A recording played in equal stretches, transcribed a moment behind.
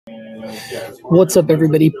What's up,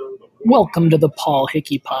 everybody? Welcome to the Paul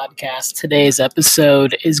Hickey Podcast. Today's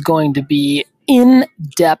episode is going to be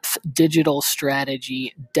in-depth digital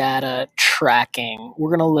strategy data tracking. We're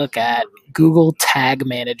going to look at Google Tag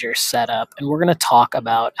Manager setup, and we're going to talk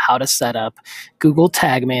about how to set up Google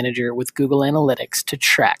Tag Manager with Google Analytics to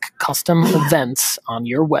track custom events on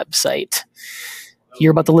your website.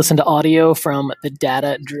 You're about to listen to audio from the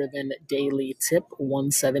Data Driven Daily Tip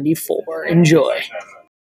 174. Enjoy.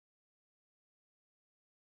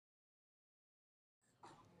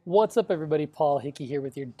 What's up, everybody? Paul Hickey here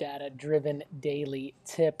with your data-driven daily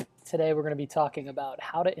tip. Today we're going to be talking about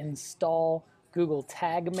how to install Google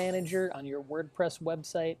Tag Manager on your WordPress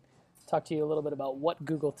website. Talk to you a little bit about what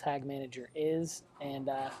Google Tag Manager is, and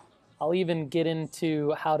I'll even get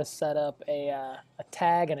into how to set up a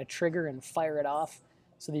tag and a trigger and fire it off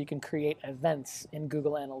so that you can create events in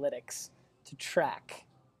Google Analytics to track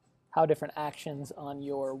how different actions on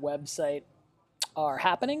your website are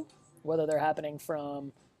happening, whether they're happening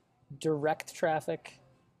from direct traffic,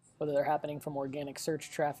 whether they're happening from organic search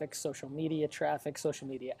traffic, social media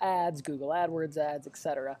ads, Google AdWords ads,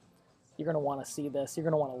 etc. You're going to want to see this. You're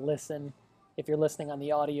going to want to listen. If you're listening on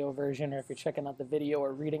the audio version, or if you're checking out the video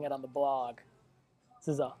or reading it on the blog, this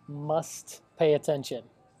is a must pay attention.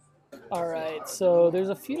 All right, so there's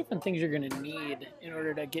a few different things you're going to need in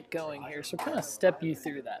order to get going here. So kind of step you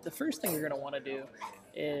through that. The first thing you're going to want to do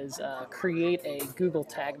is create a Google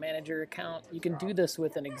Tag Manager account. You can do this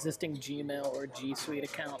with an existing Gmail or G Suite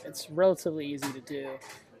account. It's relatively easy to do.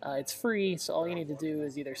 It's free, so all you need to do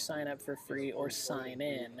is either sign up for free or sign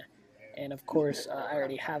in. And of course, I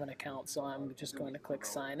already have an account, so I'm just going to click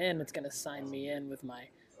sign in. It's going to sign me in with my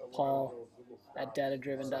Paul at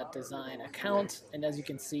datadriven.design account, and as you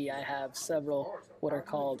can see, I have several what are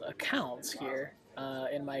called accounts here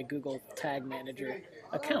in my Google Tag Manager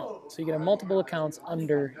account. So you can have multiple accounts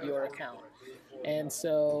under your account. And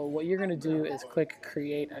so what you're going to do is click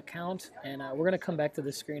create account, and we're going to come back to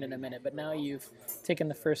the screen in a minute, but now you've taken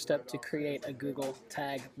the first step to create a Google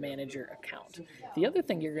Tag Manager account. The other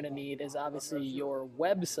thing you're going to need is obviously your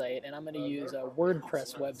website, and I'm going to use a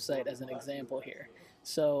WordPress website as an example here.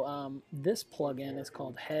 So this plugin is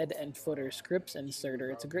called Head and Footer Scripts Inserter.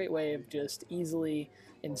 It's a great way of just easily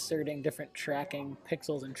inserting different tracking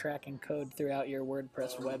pixels and tracking code throughout your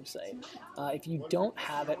WordPress website. If you don't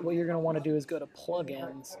have it, what you're going to want to do is go to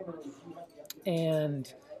Plugins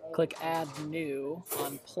and click Add New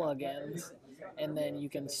on Plugins, and then you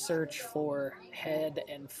can search for Head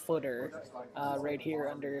and Footer right here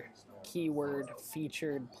under Keyword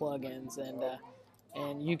Featured Plugins,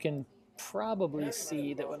 and you can probably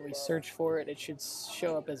see that when we search for it, it should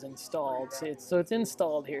show up as installed. So it's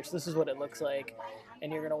installed here. So this is what it looks like.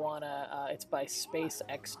 And you're going to want to, it's by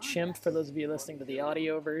SpaceX Chimp for those of you listening to the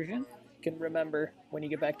audio version. You can remember when you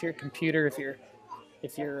get back to your computer,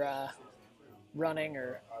 if you're running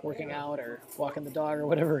or working out or walking the dog or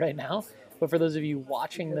whatever right now. But for those of you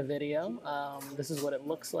watching the video, this is what it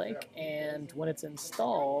looks like. And when it's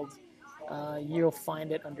installed, you'll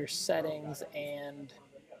find it under Settings and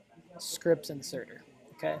Scripts Inserter.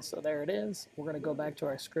 Okay, so there it is. We're going to go back to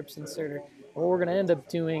our Scripts Inserter. What we're going to end up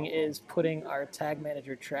doing is putting our Tag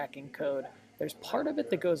Manager tracking code. There's part of it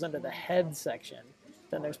that goes under the head section.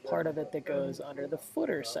 Then there's part of it that goes under the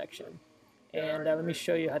footer section. And let me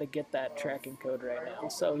show you how to get that tracking code right now.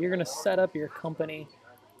 So you're going to set up your company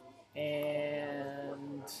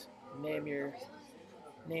and name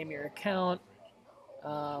your account.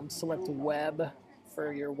 Select web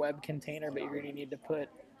for your web container, but you're going to need to put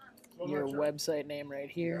your website name right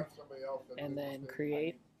here, and then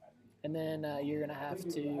create, and then you're going to have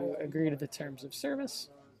to agree to the terms of service,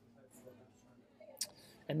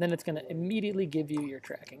 and then it's going to immediately give you your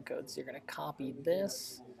tracking code. So you're going to copy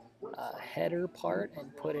this header part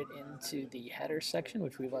and put it into the header section,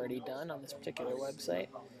 which we've already done on this particular website.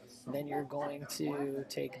 And then you're going to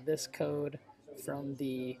take this code from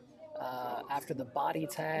the after the body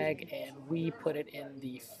tag, and we put it in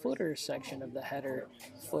the footer section of the header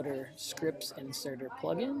footer scripts inserter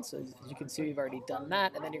plugin. So as you can see, we've already done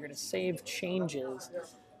that, and then you're going to save changes,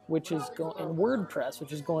 which is in WordPress,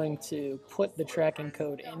 which is going to put the tracking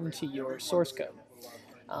code into your source code.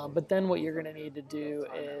 But then what you're going to need to do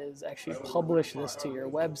is actually publish this to your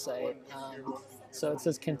website. So it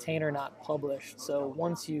says container not published. So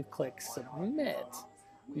once you click submit,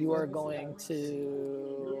 you are going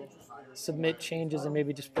to submit changes and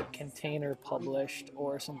maybe just put container published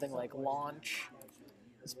or something like launch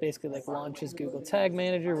This basically like launches Google Tag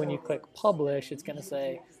Manager. When you click publish, it's going to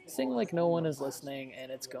say sing like no one is listening,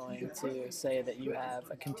 and it's going to say that you have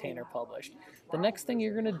a container published. The next thing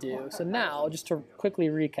you're going to do, so now just to quickly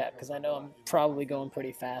recap, because I know I'm probably going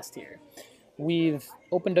pretty fast here. We've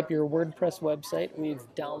opened up your WordPress website. We've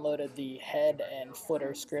downloaded the head and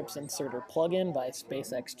footer scripts inserter plugin by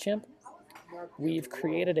SpaceX Chimp. We've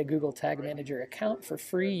created a Google Tag Manager account for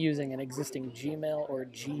free using an existing Gmail or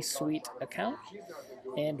G Suite account.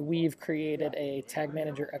 And we've created a Tag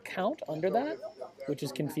Manager account under that, which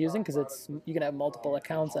is confusing because you can have multiple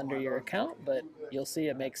accounts under your account, but you'll see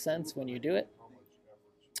it makes sense when you do it.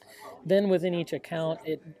 Then within each account,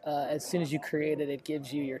 as soon as you create it, it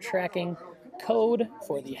gives you your tracking code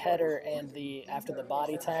for the header and after the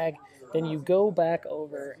body tag. Then you go back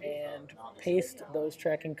over and paste those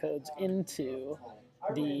tracking codes into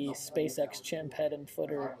the SpaceX Chimp head and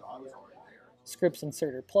footer scripts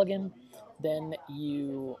inserter plugin. Then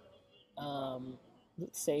you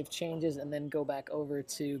save changes and then go back over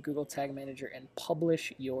to Google Tag Manager and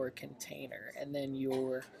publish your container. And then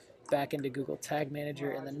you're back into Google Tag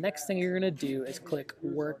Manager, and the next thing you're going to do is click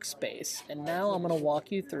Workspace. And now I'm going to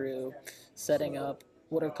walk you through setting up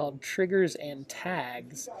what are called triggers and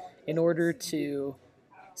tags in order to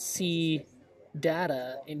see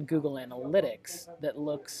data in Google Analytics that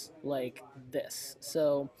looks like this.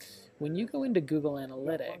 So when you go into Google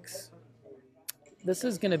Analytics, this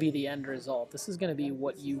is going to be the end result. This is going to be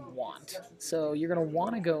what you want. So you're going to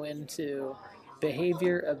want to go into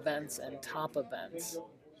behavior, events, and top events.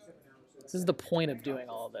 This is the point of doing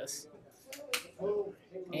all of this.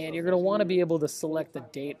 And you're going to want to be able to select the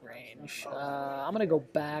date range. I'm going to go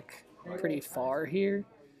back pretty far here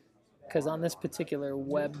because on this particular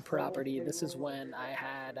web property, this is when I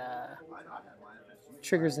had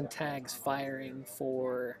triggers and tags firing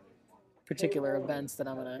for particular events that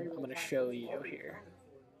I'm gonna show you here.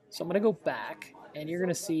 So I'm gonna go back, and you're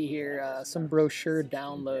gonna see here some brochure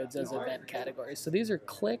downloads as event categories. So these are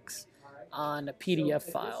clicks on PDF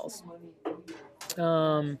files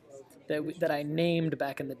that I named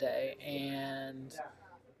back in the day, and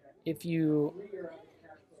if you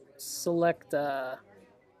select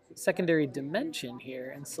secondary dimension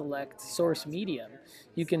here and select source medium,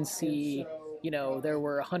 you can see, there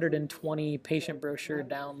were 120 patient brochure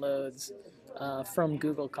downloads from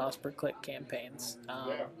Google cost per click campaigns.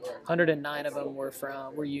 109 of them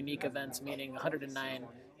were unique events, meaning 109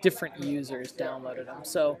 different users downloaded them.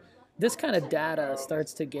 So this kind of data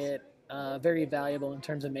starts to get very valuable in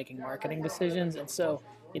terms of making marketing decisions. And so,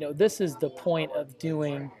 this is the point of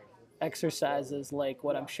doing exercises like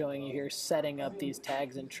what I'm showing you here, setting up these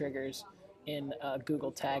tags and triggers in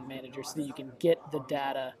Google Tag Manager so that you can get the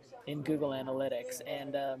data in Google Analytics.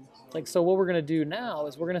 And so what we're going to do now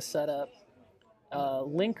is we're going to set up a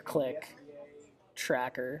link click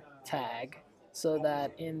tracker tag so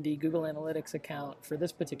that in the Google Analytics account for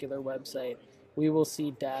this particular website, we will see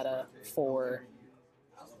data for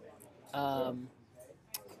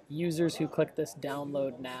users who click this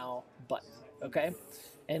download now button, okay?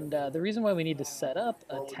 And the reason why we need to set up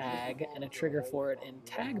a tag and a trigger for it in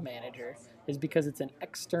Tag Manager is because it's an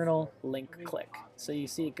external link click. So you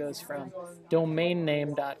see it goes from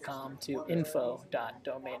domainname.com to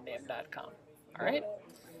info.domainname.com. All right?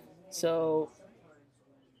 So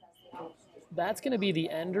that's going to be the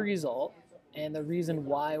end result and the reason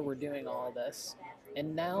why we're doing all of this.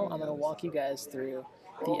 And now I'm going to walk you guys through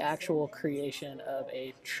the actual creation of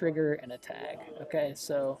a trigger and a tag. Okay,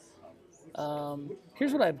 so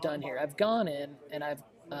here's what I've done here. I've gone in and I've,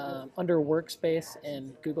 under Workspace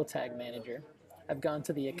in Google Tag Manager, I've gone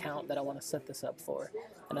to the account that I want to set this up for,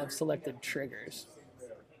 and I've selected triggers.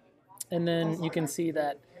 And then you can see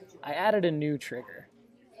that I added a new trigger,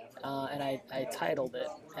 and I titled it,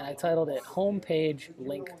 Homepage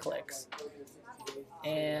Link Clicks.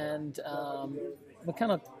 And we'll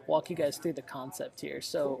kind of walk you guys through the concept here.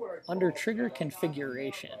 So under Trigger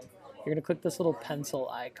Configuration, you're going to click this little pencil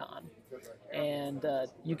icon, and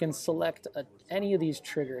you can select any of these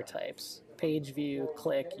trigger types: page view,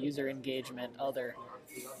 click, user engagement, other.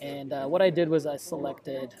 And what I did was I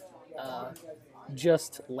selected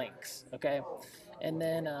just links, okay? And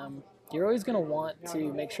then you're always going to want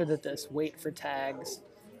to make sure that this wait for tags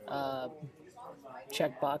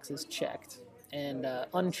checkbox is checked, and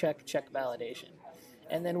uncheck check validation.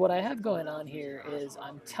 And then what I have going on here is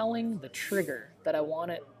I'm telling the trigger that I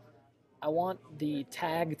want the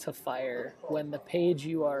tag to fire when the page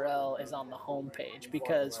URL is on the home page,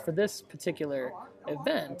 because for this particular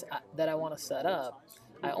event that I want to set up,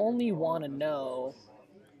 I only want to know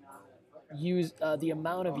the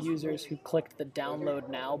amount of users who clicked the download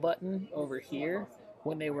now button over here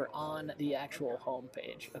when they were on the actual home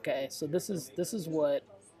page. Okay, so this is what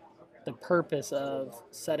the purpose of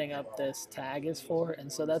setting up this tag is for,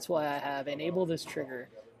 and so that's why I have enable this trigger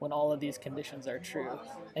when all of these conditions are true.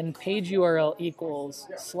 And page URL equals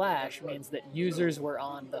 / means that users were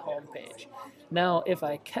on the home page. Now, if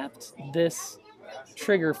I kept this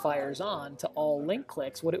trigger fires on to all link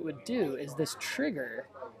clicks, what it would do is this trigger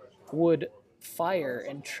would fire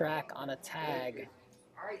and track on a tag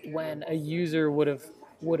when a user would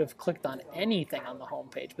have clicked on anything on the home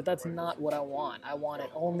page, but that's not what I want. I want it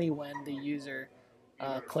only when the user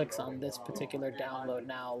clicks on this particular download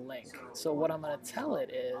now link. So what I'm going to tell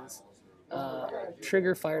it is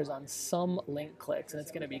trigger fires on some link clicks, and it's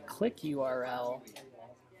going to be click URL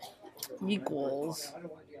equals,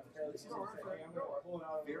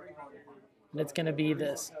 and it's going to be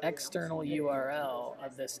this external URL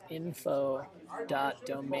of this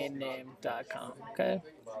info.domainname.com, okay?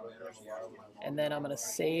 And then I'm going to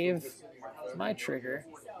save my trigger,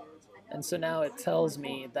 and so now it tells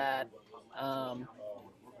me that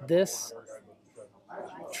this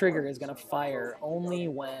trigger is going to fire only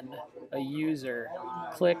when a user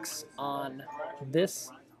clicks on this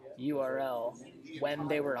URL when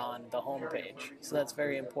they were on the home page. So that's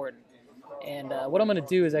very important. And what I'm going to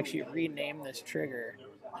do is actually rename this trigger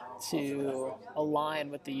to align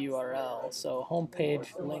with the URL. So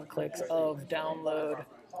homepage link clicks of download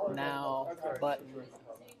now button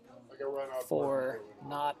for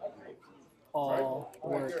not all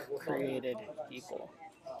work created equal.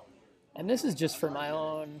 And this is just for my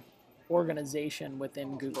own organization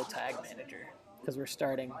within Google Tag Manager, because we're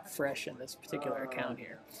starting fresh in this particular account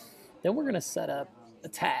here. Then we're going to set up a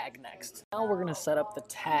tag next. Now we're going to set up the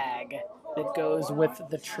tag that goes with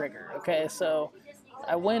the trigger. Okay, so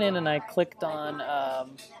I went in and I clicked on,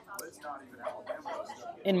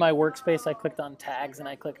 in my workspace, I clicked on tags and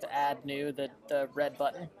I clicked add new, the red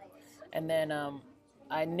button. And then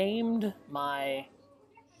I named my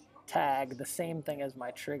tag the same thing as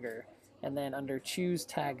my trigger. And then under choose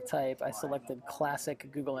tag type, I selected classic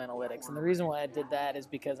Google Analytics. And the reason why I did that is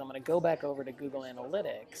because I'm going to go back over to Google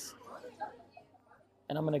Analytics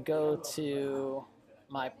and I'm going to go to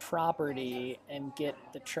my property and get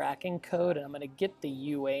the tracking code, and I'm going to get the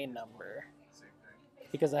UA number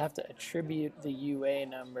because I have to attribute the UA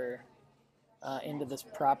number into this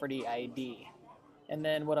property ID. And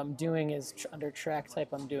then what I'm doing is under track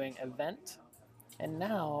type, I'm doing event. And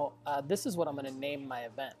now this is what I'm going to name my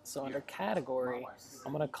event. So under category,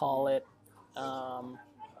 I'm going to call it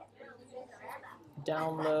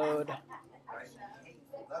download.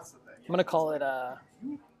 I'm going to call it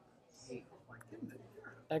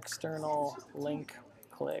external link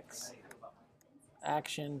clicks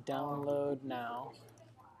action download now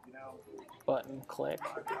button click.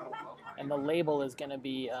 And the label is going to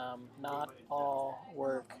be not all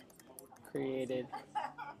work created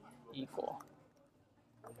equal.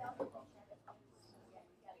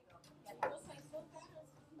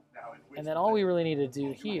 And then all we really need to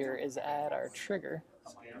do here is add our trigger.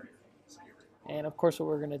 And of course what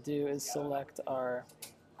we're going to do is select our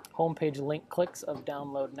homepage link clicks of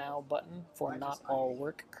download now button for not all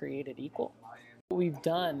work created equal. What we've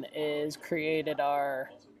done is created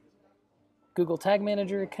our Google Tag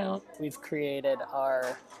Manager account. We've created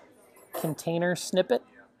our container snippet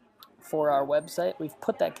for our website. We've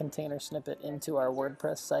put that container snippet into our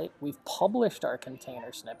WordPress site. We've published our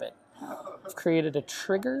container snippet. We've created a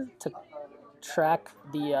trigger to track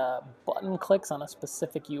the button clicks on a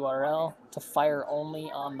specific URL to fire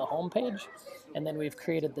only on the home page. And then we've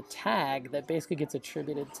created the tag that basically gets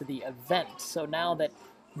attributed to the event. So now that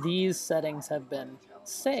these settings have been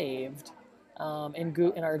saved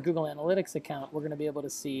in our Google Analytics account, we're going to be able to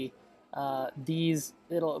see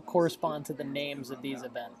it'll correspond to the names of these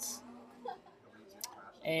events.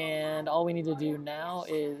 And all we need to do now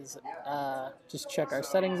is just check our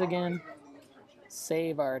settings again,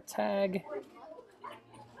 save our tag.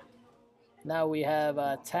 Now we have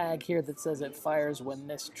a tag here that says it fires when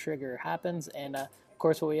this trigger happens, and of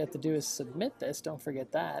course what we have to do is submit this, don't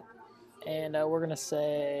forget that. And we're going to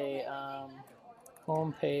say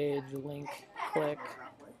homepage link click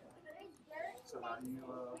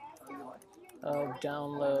of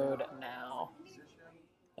download now.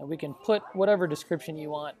 And we can put whatever description you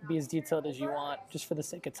want, be as detailed as you want. Just for the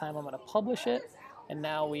sake of time, I'm going to publish it. And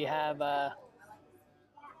now we have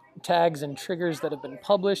tags and triggers that have been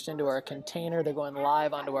published into our container. They're going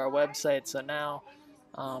live onto our website. So now,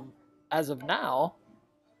 as of now,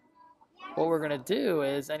 what we're going to do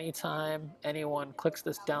is anytime anyone clicks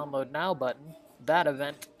this download now button, that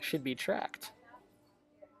event should be tracked.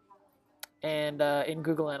 And in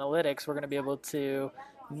Google Analytics, we're going to be able to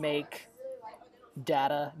make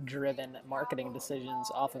data-driven marketing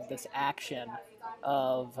decisions off of this action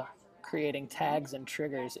of creating tags and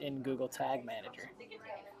triggers in Google Tag Manager.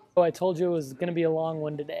 So I told you it was going to be a long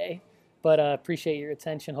one today, but appreciate your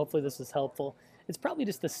attention. Hopefully this was helpful. It's probably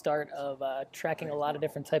just the start of tracking a lot of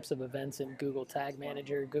different types of events in Google Tag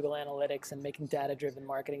Manager, Google Analytics, and making data-driven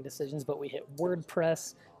marketing decisions. But we hit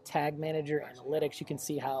WordPress, Tag Manager, Analytics. You can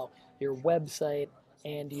see how your website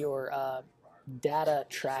and your data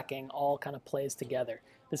tracking all kind of plays together.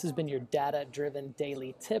 This has been your data-driven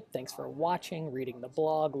daily tip. Thanks for watching, reading the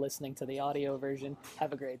blog, listening to the audio version.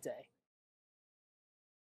 Have a great day.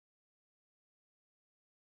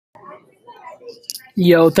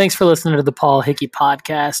 Yo, thanks for listening to the Paul Hickey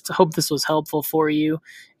podcast. I hope this was helpful for you. You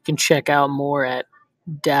can check out more at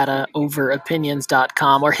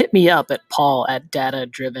dataoveropinions.com or hit me up at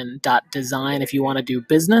paul@datadriven.design if you want to do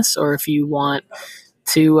business or if you want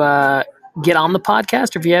to get on the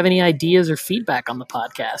podcast or if you have any ideas or feedback on the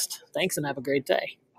podcast. Thanks and have a great day.